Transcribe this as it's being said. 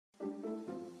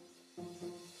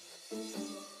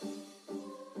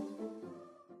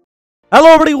Hello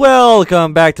everybody,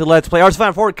 welcome back to Let's Play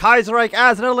RGFX Kaiserreich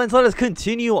as the Netherlands. Let us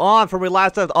continue on from where we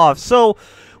last left off. So,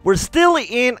 we're still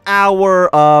in our,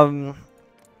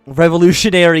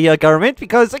 revolutionary government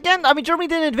because, again, I mean, Germany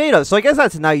didn't invade us, so I guess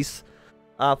that's nice,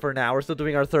 for now. We're still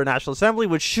doing our third National Assembly,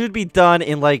 which should be done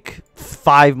in, like,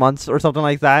 5 months or something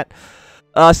like that.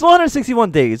 Still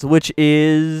 161 days, which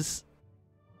is,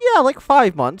 yeah, like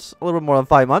 5 months, a little bit more than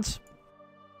 5 months.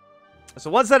 So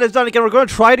once that is done, again, we're going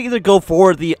to try to either go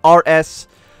for the RSAP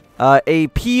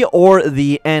or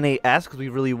the NAS, because we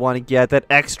really want to get that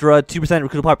extra 2%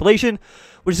 recruited population,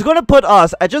 which is going to put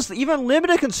us at just even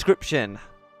limited conscription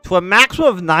to a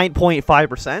maximum of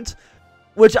 9.5%,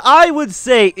 which I would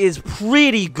say is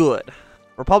pretty good.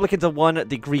 Republicans have won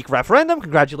the Greek referendum.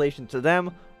 Congratulations to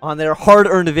them on their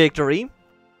hard-earned victory.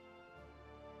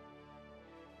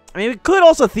 I mean, we could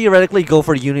also theoretically go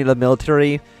for union of the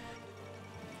military,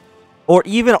 or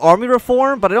even army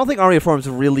reform, but I don't think army reform is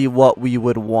really what we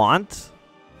would want.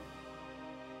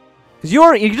 Because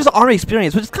you're just army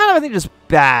experience, which is kind of, I think, just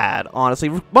bad, honestly.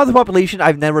 Monthly population,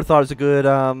 I've never thought was a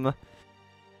good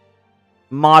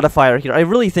modifier here. I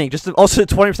really think, just also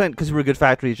 20% because we're a good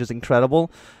factory is just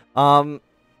incredible.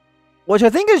 Which I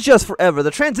think is just forever.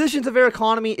 The transition to fair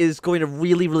economy is going to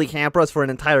really, really hamper us for an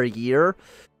entire year,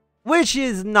 which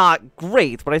is not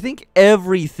great, but I think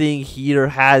everything here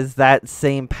has that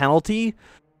same penalty.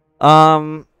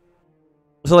 So,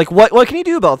 like, what can you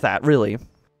do about that, really? I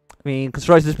mean,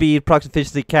 construction speed, production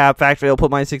efficiency cap, factory output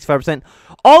minus 65%.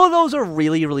 All of those are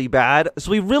really, really bad.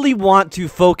 So we really want to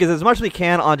focus as much as we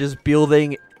can on just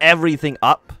building everything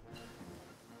up.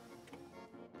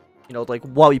 You know, like,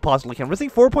 what we possibly can. We're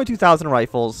seeing 4.2 thousand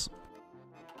rifles.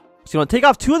 So you want to take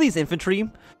off 2 of these infantry.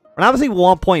 We're obviously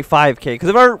 1.5k, because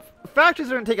if our factories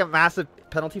are going to take a massive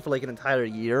penalty for like an entire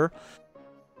year,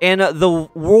 and the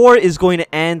war is going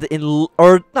to end in,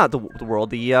 or not the world,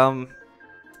 the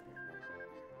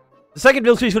second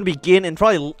military is going to begin in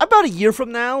probably about a year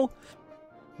from now.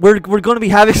 We're going to be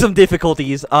having some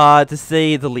difficulties, to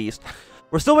say the least.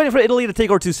 We're still waiting for Italy to take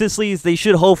over 2 Sicilies. They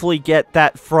should hopefully get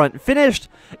that front finished.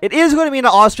 It is going to mean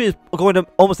that Austria is going to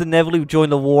almost inevitably join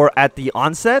the war at the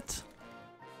onset.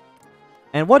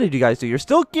 And what did you guys do? You're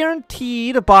still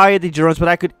guaranteed by the Germans, but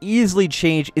that could easily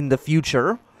change in the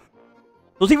future.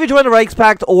 We'll see if we join the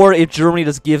Reichspakt or if Germany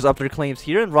just gives up their claims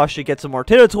here and Russia gets some more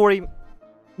territory,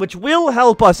 which will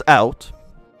help us out.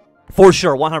 For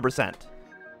sure, 100%.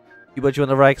 You would join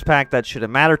the Reichspakt, that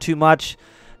shouldn't matter too much.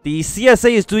 The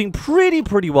CSA is doing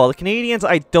pretty well. The Canadians,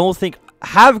 I don't think,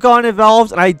 have gotten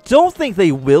involved, and I don't think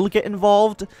they will get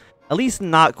involved. At least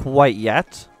not quite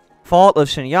yet. Fault of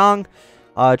Shenyang.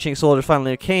 Qing soldiers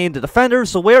finally came. The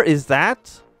defenders. So where is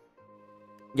that?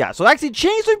 Yeah, so actually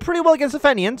Qing's doing pretty well against the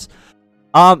Fenians.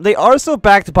 They are still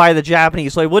backed by the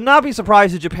Japanese, so I would not be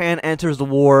surprised if Japan enters the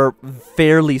war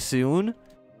fairly soon.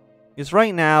 Because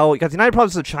right now, you got the United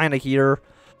Provinces of China here.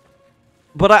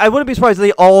 But I wouldn't be surprised if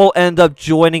they all end up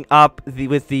joining up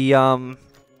with the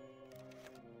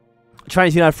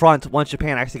Chinese United Front once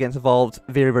Japan actually gets involved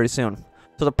very soon.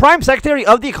 So the Prime Secretary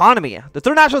of the Economy. The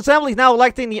Third National Assembly is now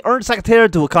electing the Earned Secretary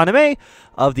de l'Economie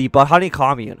of the Bahani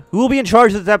Commune, who will be in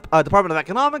charge of the Department of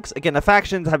Economics. Again, the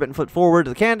factions have been put forward to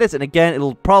the candidates, and again,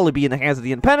 it'll probably be in the hands of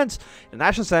the independents. The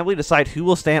National Assembly decide who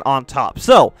will stand on top.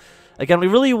 So, again, we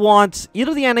really want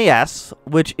either the NAS,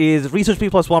 which is research speed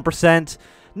plus 1%.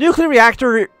 Nuclear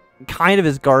reactor kind of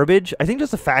is garbage. I think just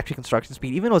the factory construction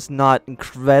speed, even though it's not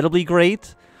incredibly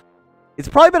great, it's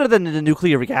probably better than the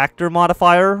nuclear reactor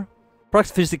modifier.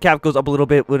 Production efficiency cap goes up a little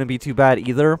bit, wouldn't be too bad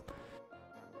either.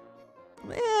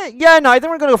 Yeah, no, I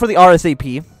think we're going to go for the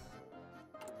RSAP.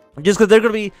 Just because they're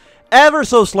going to be ever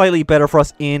so slightly better for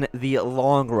us in the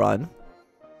long run.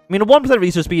 I mean, a 1%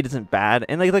 research speed isn't bad,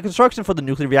 and like the construction for the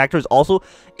nuclear reactors also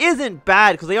isn't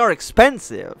bad because they are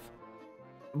expensive.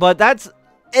 But that's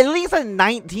at least a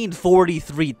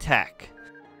 1943 tech,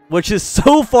 which is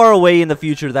so far away in the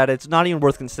future that it's not even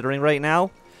worth considering right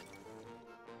now.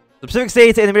 The Pacific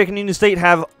States and the American Union State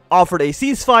have offered a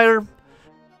ceasefire.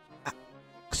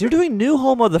 Because you're doing New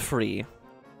Home of the Free.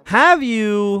 Have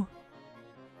you...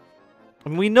 I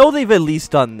mean, we know they've at least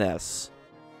done this.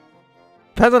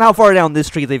 Depends on how far down this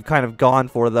tree they've kind of gone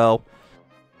for, though.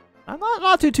 I'm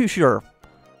not too sure.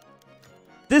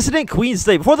 Dissident Queen's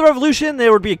Day. Before the Revolution,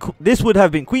 this would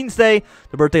have been Queen's Day,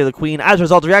 the birthday of the Queen. As a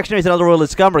result, reactionaries and other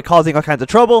royalist scum are causing all kinds of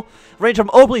trouble, range from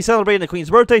openly celebrating the Queen's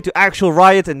birthday to actual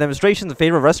riots and demonstrations in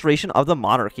favor of restoration of the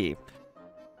monarchy.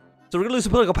 So we're going to lose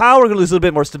some political power, we're going to lose a little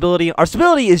bit more stability. Our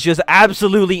stability is just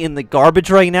absolutely in the garbage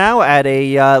right now at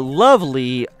a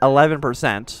lovely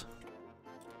 11%.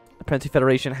 The Prince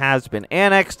Federation has been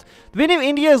annexed. The Dominion of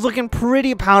India is looking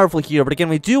pretty powerful here, but again,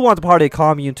 we do want the Party of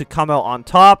Commune to come out on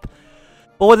top.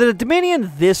 But with a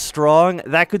Dominion this strong,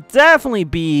 that could definitely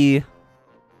be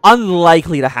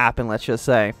unlikely to happen, let's just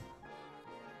say.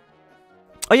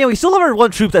 Oh yeah, we still have our one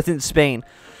troop that's in Spain.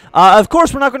 Of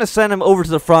course, we're not going to send him over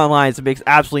to the front lines. It makes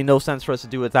absolutely no sense for us to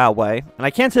do it that way. And I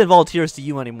can't send volunteers to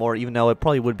you anymore, even though it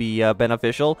probably would be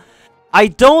beneficial. I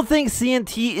don't think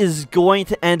CNT is going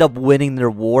to end up winning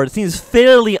their war. It seems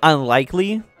fairly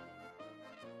unlikely.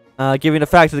 Given the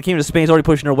fact that the Kingdom of Spain is already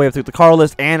pushing their way up through the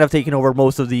Carlist and have taken over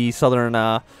most of the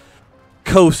southern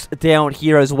coast down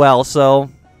here as well. So,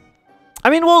 I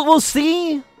mean, we'll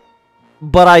see.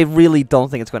 But I really don't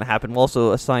think it's going to happen. We'll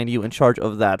also assign you in charge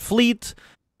of that fleet.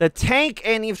 The tank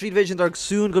and infantry divisions are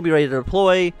soon going to be ready to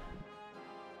deploy.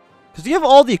 Because do you have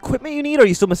all the equipment you need, or are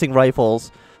you still missing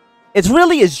rifles? It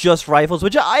really is just rifles,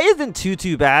 which isn't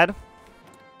too bad.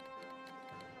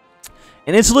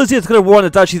 And in Silesia, it's going to war on the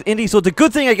Dutch East Indies, so it's a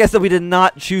good thing, I guess, that we did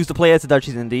not choose to play as the Dutch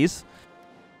East Indies.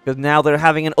 Because now they're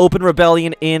having an open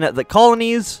rebellion in the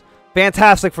colonies.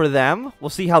 Fantastic for them. We'll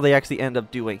see how they actually end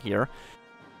up doing here.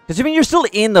 Because, I mean, you're still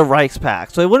in the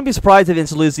Reichspakt, so I wouldn't be surprised if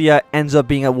Insulesia ends up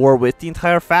being at war with the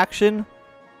entire faction.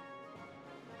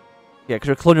 Yeah, because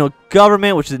your colonial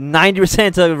government, which is 90%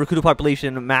 of the recruited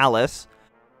population, malice.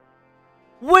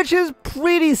 Which is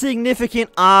pretty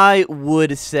significant, I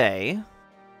would say.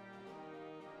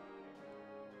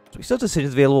 So we still have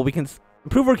decisions available. We can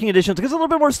improve working conditions to get a little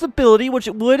bit more stability, which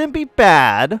wouldn't be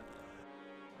bad. We're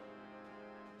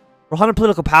 100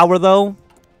 political power, though.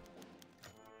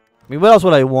 I mean, what else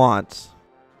would I want?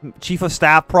 Chief of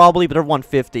Staff, probably, but they're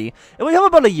 150. And we have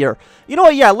about a year. You know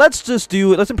what? Yeah, let's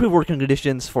improve working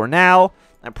conditions for now.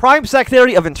 And Prime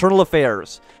Secretary of Internal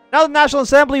Affairs. Now the National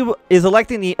Assembly is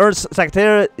electing the Ernst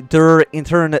Secretary der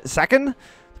Interne Second.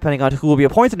 Depending on who will be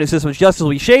appointed, the new system of justice will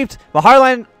be shaped. But higher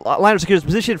line of security's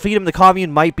position, freedom, the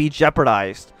commune might be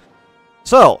jeopardized.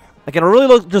 So, again, we're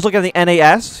really just looking at the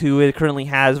NAS, who currently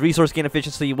has resource gain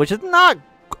efficiency, which is not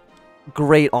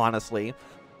great, honestly.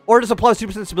 Or just a plus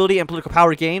 2% stability and political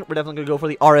power gain. We're definitely going to go for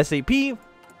the RSAP.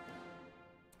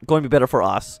 Going to be better for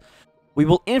us. We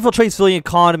will infiltrate civilian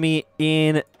economy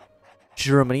in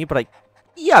Germany, but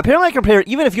yeah, apparently I can compare,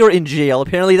 even if you're in jail,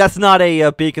 apparently that's not a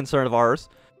big concern of ours.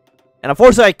 And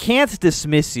unfortunately, I can't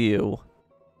dismiss you.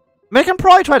 I mean, I can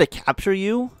probably try to capture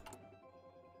you.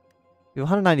 You have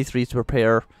 193 to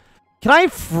prepare. Can I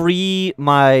free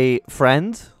my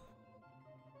friend?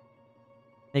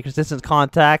 Make resistance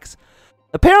contacts.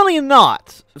 Apparently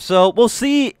not. So, we'll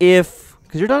see if...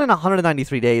 Because you're done in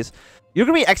 193 days. You're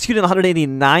going to be executed in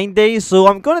 189 days. So,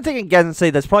 I'm going to take a guess and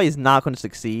say that's probably not going to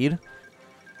succeed.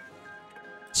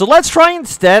 So, let's try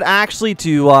instead, actually,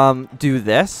 to do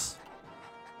this.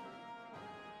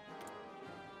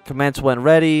 Commence when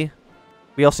ready.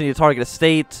 We also need to target a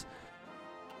state.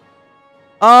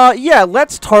 Yeah,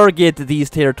 let's target these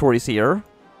territories here.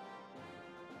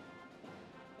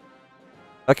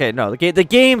 Okay, no, the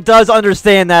game does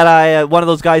understand that one of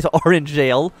those guys are in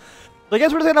jail. So I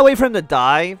guess we're just gonna wait for him to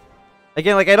die.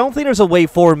 Again, like, I don't think there's a way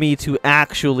for me to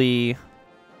actually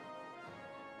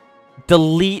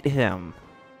delete him.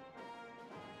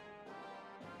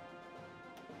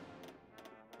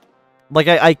 Like,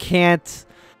 I can't...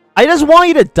 I just want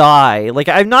you to die. Like,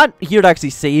 I'm not here to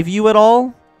actually save you at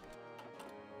all.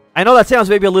 I know that sounds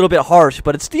maybe a little bit harsh,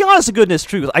 but it's the honest to goodness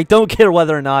truth. I don't care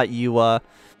whether or not you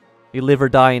live or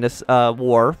die in this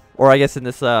war. Or I guess in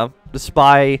this the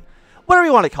spy... whatever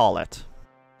you want to call it.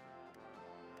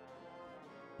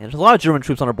 And there's a lot of German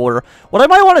troops on our border. What I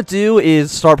might want to do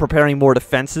is start preparing more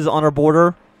defenses on our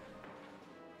border.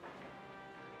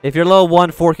 If you're level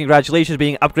 1 fort, congratulations,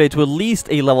 being upgraded to at least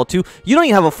a level 2. You don't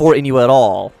even have a fort in you at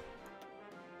all.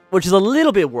 Which is a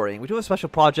little bit worrying. We do have a special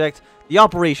project. The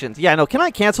operations. Yeah, no, can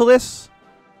I cancel this?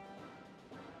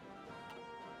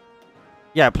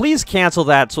 Yeah, please cancel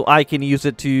that so I can use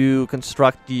it to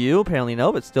construct you. Apparently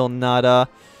no, but still not,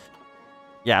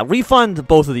 yeah, refund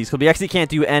both of these, because we actually can't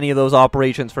do any of those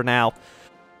operations for now.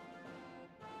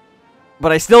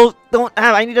 But I still don't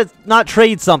have... I need to not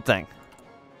trade something.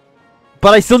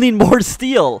 But I still need more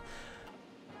steel.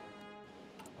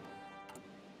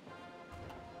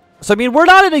 So, I mean, we're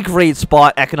not in a great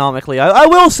spot economically. I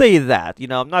will say that. You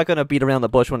know, I'm not going to beat around the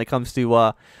bush when it comes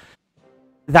to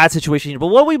that situation. But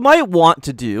what we might want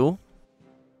to do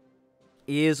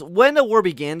is, when the war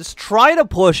begins, try to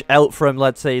push out from,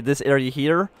 let's say, this area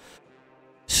here,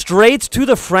 straight to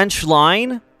the French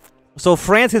line, so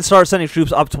France can start sending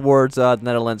troops up towards the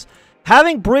Netherlands.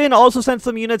 Having Britain also send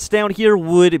some units down here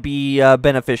would be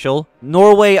beneficial.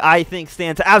 Norway, I think,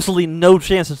 stands absolutely no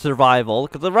chance of survival,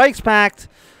 because the Reichspakt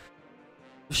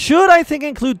should, I think,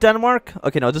 include Denmark.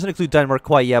 Okay, no, it doesn't include Denmark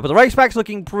quite yet, but the Reichsbank's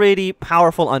looking pretty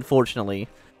powerful, unfortunately.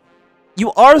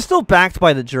 You are still backed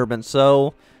by the Germans,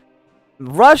 so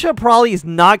Russia probably is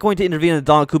not going to intervene in the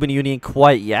Don-Cuban Union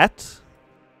quite yet.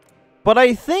 But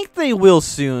I think they will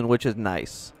soon, which is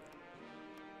nice.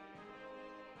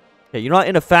 Okay, you're not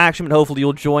in a faction, but hopefully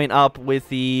you'll join up with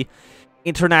the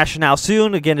Internationale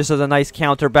soon. Again, just as a nice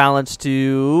counterbalance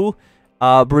to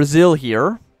Brazil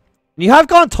here. You have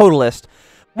gone totalist,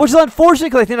 which is unfortunate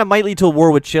because I think that might lead to a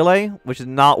war with Chile, which is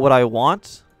not what I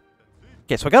want.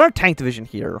 Okay, so I got our tank division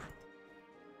here.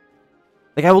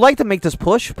 Like, I would like to make this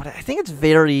push, but I think it's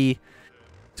very...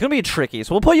 It's going to be tricky.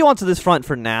 So we'll put you onto this front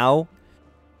for now.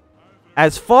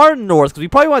 As far north, because we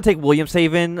probably want to take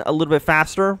Williamshaven a little bit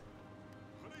faster.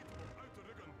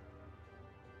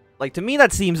 Like, to me,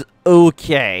 that seems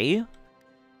okay.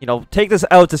 You know, take this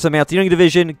out to some mountaineering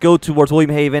division, go towards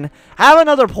Williamshaven, have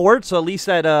another port, so at least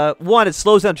that, one, it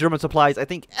slows down German supplies, I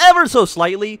think, ever so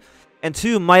slightly, and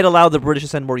two, might allow the British to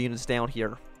send more units down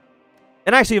here.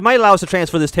 And actually, it might allow us to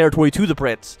transfer this territory to the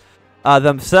Brits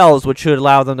themselves, which should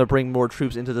allow them to bring more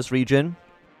troops into this region,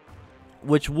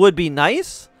 which would be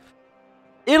nice.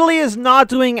 Italy is not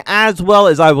doing as well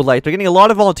as I would like. They're getting a lot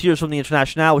of volunteers from the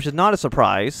Internationale, which is not a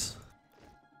surprise.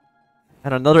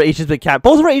 And another agent's been captured.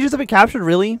 Both of our agents have been captured,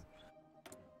 really?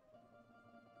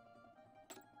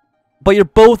 But you're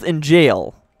both in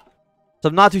jail. So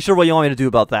I'm not too sure what you want me to do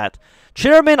about that.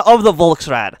 Chairman of the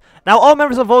Volksrat. Now, all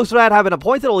members of Volksrat have been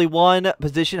appointed. Only one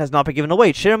position has not been given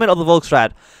away. Chairman of the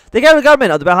Volksrat. The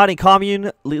government of the Bahani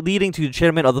Commune, leading to the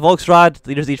Chairman of the Volksrat.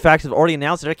 Leaders of each faction have already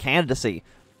announced their candidacy.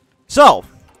 So,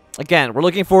 again, we're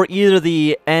looking for either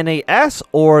the NAS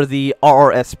or the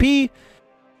RRSP.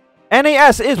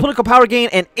 NAS is political power gain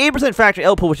and 8% factory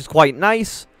output, which is quite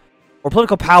nice. Or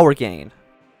political power gain.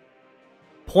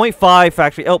 0.5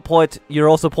 factory output. You're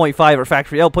also 0.5 or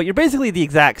factory output. You're basically the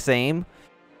exact same.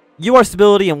 You are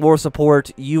stability and war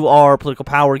support. You are political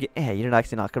power gain. Yeah, you're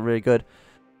actually not very good.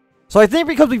 So I think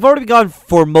because we've already gone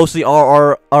for mostly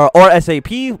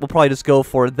RSAP, we'll probably just go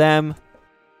for them.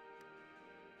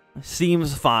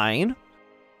 Seems fine.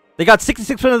 They got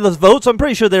 66% of those votes, so I'm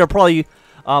pretty sure they're probably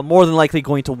more than likely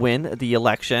going to win the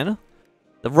election.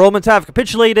 The Romans have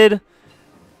capitulated,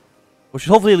 which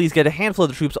should hopefully at least get a handful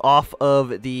of the troops off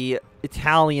of the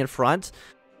Italian front.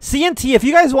 CNT, if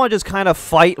you guys want to just kind of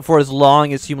fight for as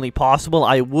long as humanly possible,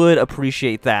 I would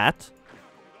appreciate that.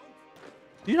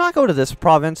 Do you not go to this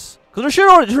province? Because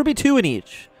there should be 2 in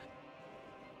each.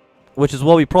 Which is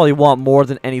what we probably want more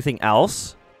than anything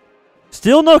else.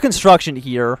 Still no construction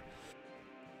here.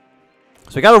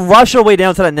 So we got to rush our way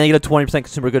down to that negative 20%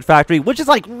 consumer good factory, which is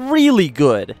like really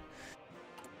good.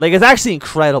 Like, it's actually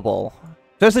incredible.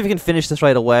 Especially if you can finish this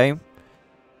right away.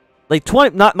 Like,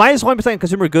 minus 20%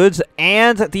 consumer goods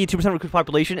and the 2% recruit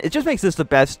population, it just makes this the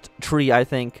best tree, I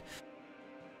think.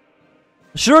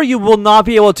 Sure, you will not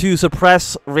be able to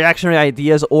suppress reactionary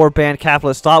ideas or ban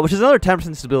capitalist thought, which is another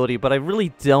 10% stability, but I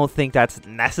really don't think that's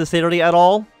necessary at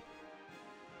all.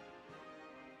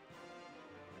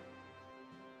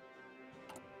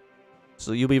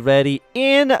 So you'll be ready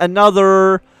in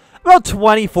another about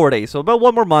 24 days. So about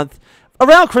 1 more month.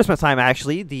 Around Christmas time,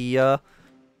 actually, the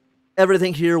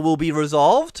everything here will be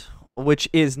resolved, which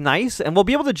is nice. And we'll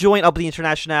be able to join up with the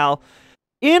Internationale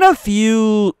in a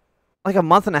few, like a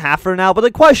month and a half from now. But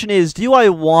the question is, do I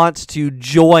want to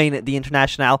join the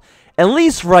Internationale? At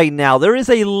least right now. There is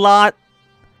a lot...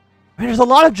 I mean, there's a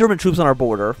lot of German troops on our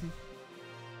border,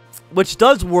 which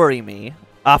does worry me,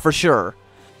 for sure.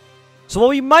 So what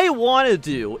we might want to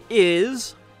do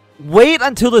is wait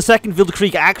until the Second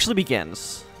Weltkrieg actually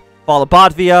begins. Fall of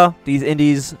Botvia, these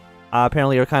Indies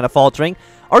apparently are kind of faltering.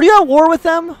 Are you at war with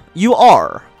them? You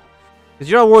are. Because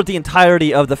you're at war with the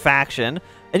entirety of the faction.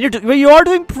 And you are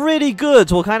doing pretty good,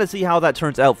 so we'll kind of see how that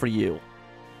turns out for you.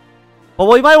 But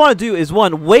what we might want to do is,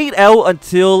 one, wait out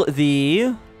until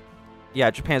the...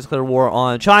 Yeah, Japan's declared war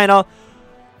on China.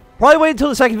 Probably wait until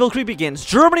the Second Weltkrieg begins.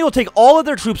 Germany will take all of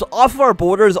their troops off of our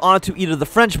borders onto either the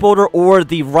French border or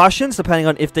the Russians, depending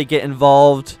on if they get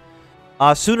involved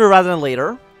sooner rather than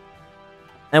later.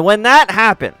 And when that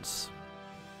happens,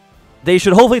 they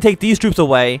should hopefully take these troops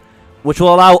away, which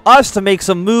will allow us to make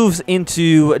some moves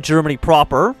into Germany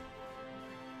proper.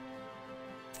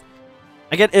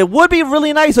 Again, it would be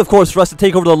really nice, of course, for us to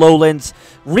take over the lowlands,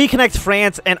 reconnect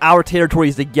France and our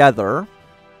territories together.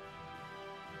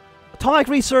 Atomic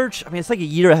research, I mean, it's like a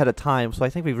year ahead of time, so I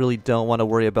think we really don't want to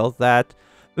worry about that.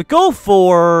 But go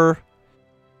for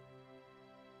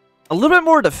a little bit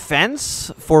more defense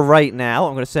for right now.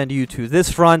 I'm going to send you to this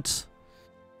front.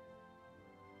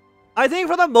 I think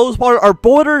for the most part, our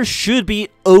borders should be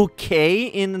okay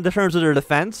in the terms of their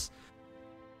defense.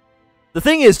 The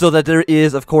thing is, though, that there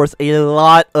is, of course, a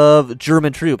lot of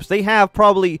German troops. They have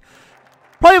probably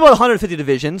about 150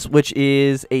 divisions, which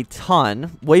is a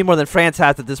ton. Way more than France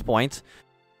has at this point.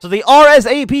 So the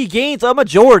RSAP gains a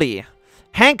majority.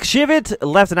 Hank Shivit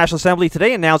left the National Assembly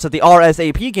today and announced that the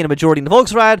RSAP gained a majority in the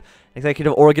Volksrat,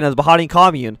 executive organ of the Bahrain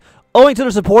Commune, owing to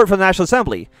their support from the National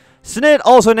Assembly. Senate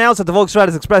also announced that the Volksrat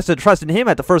has expressed their trust in him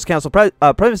at the first council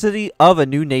presidency of a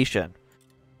new nation.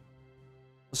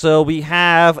 So we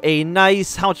have a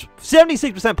nice,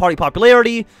 76% party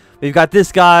popularity. We've got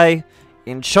this guy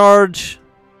in charge.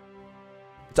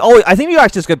 It's always, I think you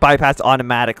actually just get bypassed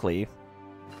automatically.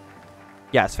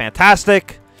 Yes,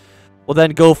 fantastic. We'll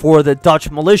then go for the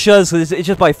Dutch militias, because it's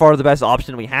just by far the best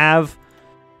option we have.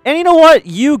 And you know what?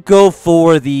 You go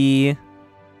for the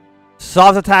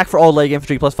soft attack for all leg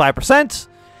infantry plus 5%.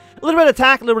 A little bit of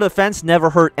attack, a little bit of defense, never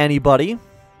hurt anybody.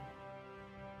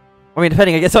 I mean,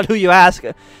 depending, I guess, on who you ask.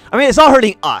 I mean, it's not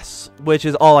hurting us, which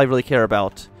is all I really care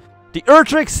about. The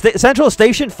Utrecht Central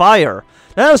Station fire.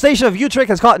 The Central Station of Utrecht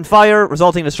has caught in fire,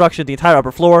 resulting in destruction of the entire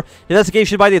upper floor. The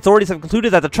investigation by the authorities have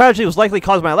concluded that the tragedy was likely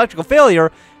caused by an electrical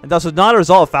failure, and thus was not a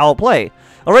result of foul play.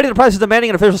 Already, the press is demanding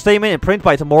an official statement in print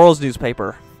by tomorrow's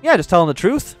newspaper. Yeah, just telling the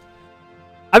truth.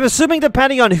 I'm assuming,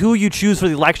 depending on who you choose for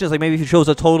the elections, like maybe if you chose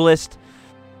a totalist,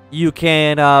 you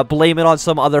can blame it on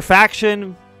some other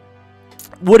faction.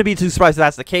 Wouldn't be too surprised if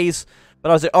that's the case, but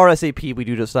I was at RSAP, we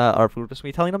do just are just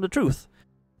me telling them the truth.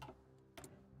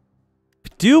 We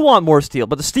do want more steel,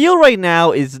 but the steel right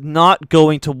now is not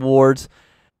going towards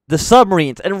the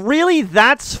submarines, and really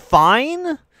that's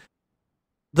fine.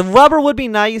 The rubber would be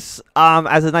nice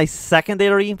as a nice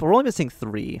secondary, but we're only missing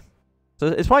 3, so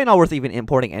it's probably not worth even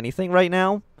importing anything right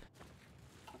now.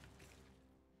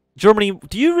 Germany,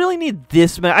 do you really need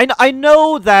this many? I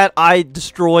know that I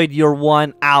destroyed your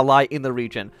one ally in the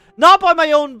region. Not by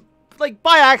my own, like,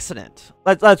 by accident.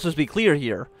 Let's just be clear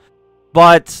here.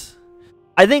 But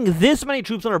I think this many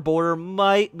troops on our border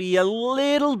might be a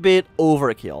little bit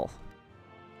overkill.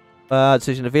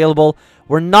 Decision available.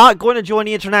 We're not going to join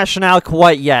the Internationale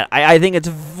quite yet. I think it's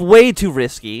way too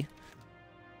risky.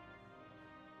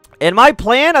 And my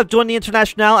plan of joining the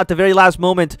Internationale at the very last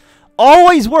moment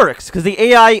always works, because the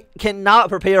AI cannot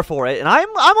prepare for it, and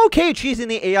I'm okay cheesing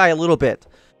the AI a little bit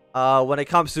when it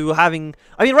comes to having.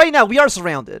 I mean, right now we are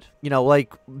surrounded. You know,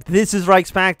 like this is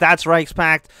Reichspakt, that's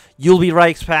Reichspakt, you'll be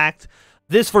Reichspakt.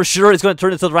 This for sure is going to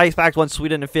turn into the Reichspakt once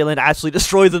Sweden and Finland actually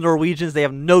destroy the Norwegians. They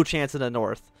have no chance in the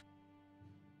north.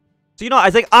 So you know,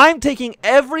 I think I'm taking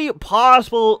every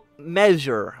possible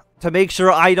measure to make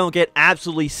sure I don't get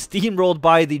absolutely steamrolled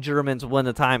by the Germans when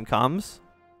the time comes.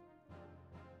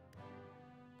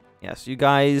 Yes, you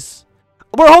guys.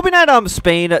 We're hoping that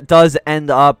Spain does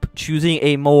end up choosing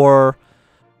a more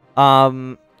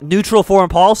neutral foreign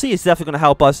policy. It's definitely going to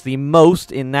help us the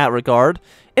most in that regard.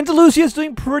 Andalusia is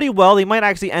doing pretty well. They might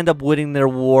actually end up winning their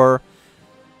war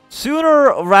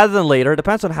sooner rather than later.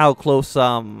 Depends on how close they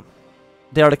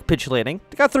are to capitulating.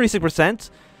 They got 36%,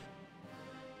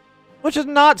 which is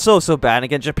not so bad.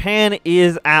 Again, Japan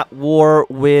is at war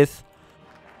with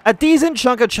a decent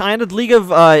chunk of China. The League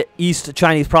of East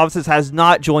Chinese Provinces has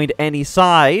not joined any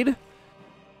side.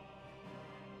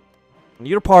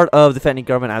 You're part of the defending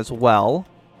government as well.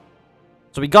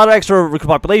 So we got our extra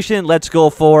population. Let's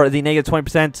go for the negative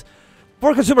 20%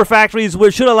 for consumer factories,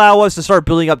 which should allow us to start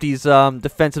building up these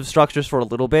defensive structures for a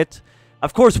little bit.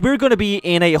 Of course, we're going to be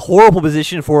in a horrible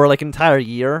position for like an entire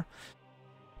year.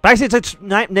 But actually, it's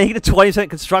a negative 20%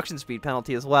 construction speed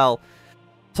penalty as well.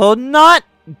 So not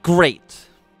great.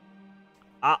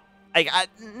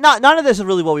 None of this is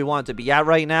really what we want it to be at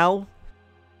right now.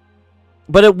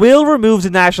 But it will remove the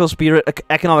national spirit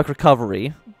economic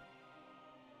recovery,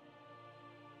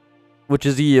 which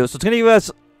is EU. So it's going to give us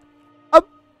a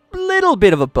little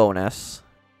bit of a bonus.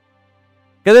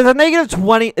 Because it's a negative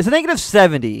 20, it's a negative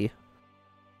 70.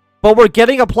 But we're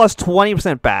getting a plus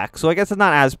 20% back. So I guess it's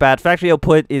not as bad. Factory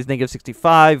output is negative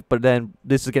 65, but then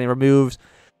this is getting removed.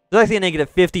 There's actually a negative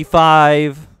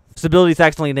 55. Stability is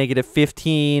actually negative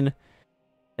 15.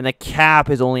 And the cap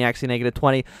is only actually negative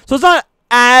 20. So it's not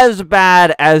as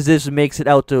bad as this makes it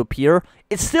out to appear.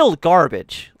 It's still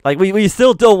garbage. Like, we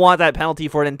still don't want that penalty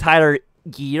for an entire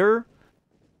year.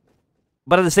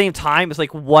 But at the same time, it's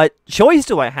like, what choice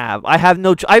do I have? I have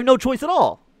no choice at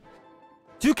all.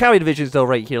 2 cavalry divisions, though,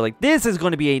 right here. Like, this is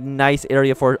going to be a nice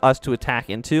area for us to attack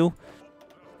into.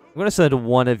 I'm going to send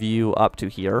one of you up to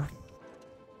here.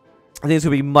 I think it's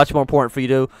going to be much more important for you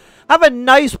to have a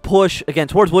nice push, again,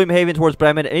 towards Wilhelmshaven, towards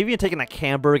Bremen, and even taking like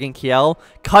Hamburg and Kiel,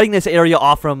 cutting this area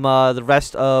off from the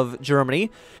rest of Germany.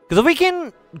 Because if we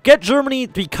can get Germany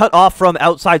to be cut off from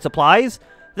outside supplies,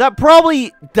 that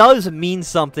probably does mean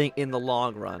something in the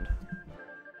long run.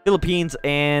 Philippines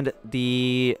and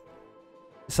the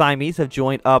Siamese have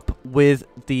joined up with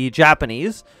the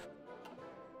Japanese.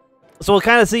 So we'll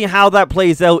kind of see how that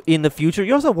plays out in the future.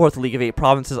 You also have war with the League of Eight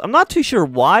Provinces. I'm not too sure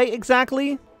why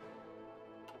exactly.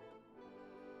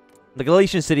 The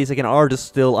Galician cities, again, are just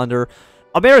still under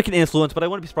American influence, but I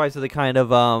wouldn't be surprised if they kind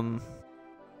of, I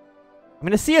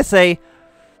mean, the CSA,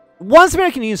 once the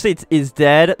American Union States is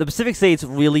dead, the Pacific States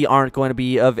really aren't going to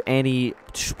be of any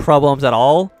problems at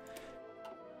all.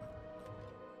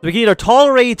 So we can either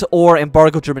tolerate or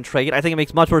embargo German trade. I think it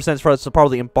makes much more sense for us to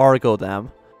probably embargo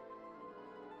them.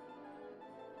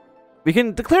 We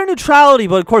can declare neutrality,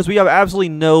 but of course we have absolutely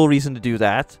no reason to do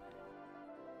that.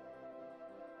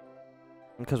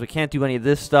 Because we can't do any of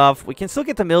this stuff. We can still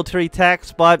get the military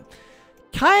tax, but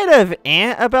kind of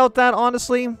about that,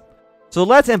 honestly. So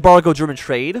let's embargo German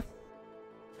trade.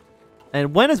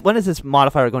 And when is this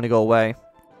modifier going to go away?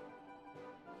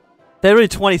 February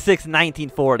 26,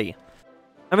 1940.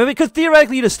 I mean, because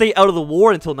theoretically you just stay out of the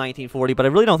war until 1940, but I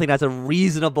really don't think that's a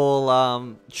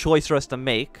reasonable choice for us to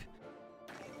make.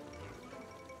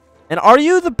 And are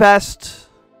you the best?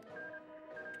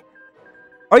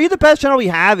 Are you the best general we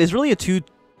have? Is really a two.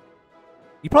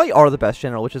 You probably are the best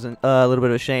general, which is a little bit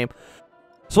of a shame.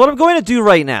 So what I'm going to do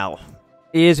right now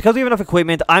is, because we have enough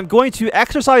equipment, I'm going to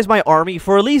exercise my army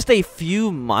for at least a few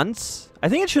months. I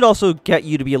think it should also get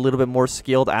you to be a little bit more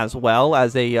skilled as well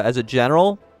as a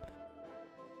general.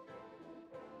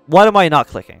 What am I not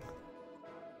clicking?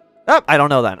 Oh, I don't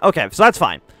know then. Okay, so that's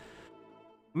fine.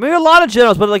 Maybe a lot of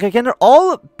generals, but like again, they're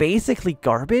all basically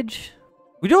garbage.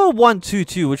 We do a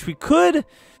 1-2-2, which we could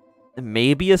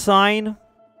maybe assign.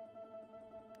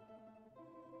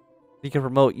 We can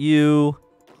promote you.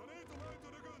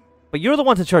 But you're the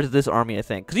one in charge of this army, I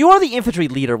think. Because you are the infantry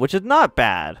leader, which is not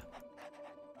bad.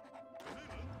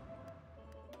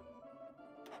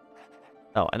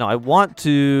 Oh, I know. I want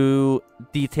to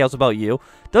details about you.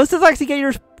 Does this actually get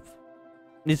your...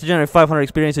 Needs to generate 500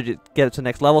 experience to get it to the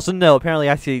next level. So no, apparently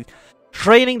actually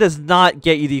training does not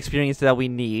get you the experience that we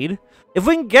need. If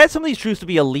we can get some of these troops to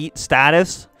be elite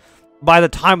status by the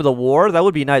time of the war, that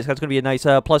would be nice. That's going to be a nice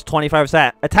plus 25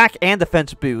 attack and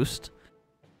defense boost.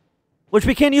 Which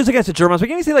we can use against the Germans. We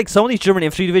can see like some of these German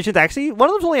infantry divisions. Actually, one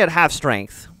of them's only at half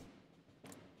strength.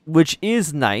 Which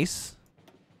is nice.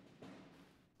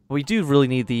 We do really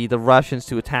need the Russians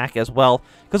to attack as well.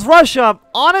 Because Russia,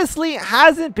 honestly,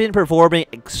 hasn't been performing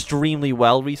extremely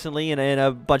well recently in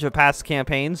a bunch of past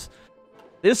campaigns.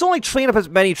 They just only train up as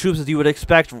many troops as you would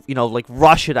expect, you know, like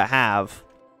Russia to have.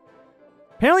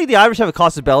 Apparently the Irish have a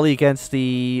casus belli against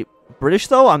the British,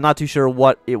 though. I'm not too sure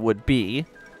what it would be.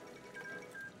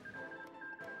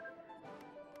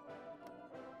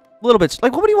 A little bit.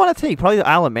 Like, what would you want to take? Probably the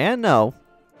Isle of Man? No.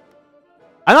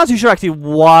 I'm not too sure, actually,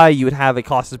 why you would have a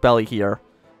casus belli here.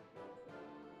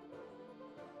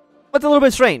 That's a little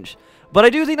bit strange. But I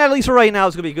do think that, at least for right now,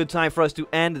 it's going to be a good time for us to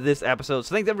end this episode.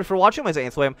 So thanks, everybody, for watching. My name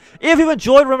is Swam. If you've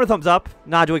enjoyed, remember, thumbs up.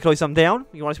 Not enjoyed, click thumbs down.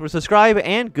 You want to subscribe,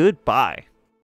 and goodbye.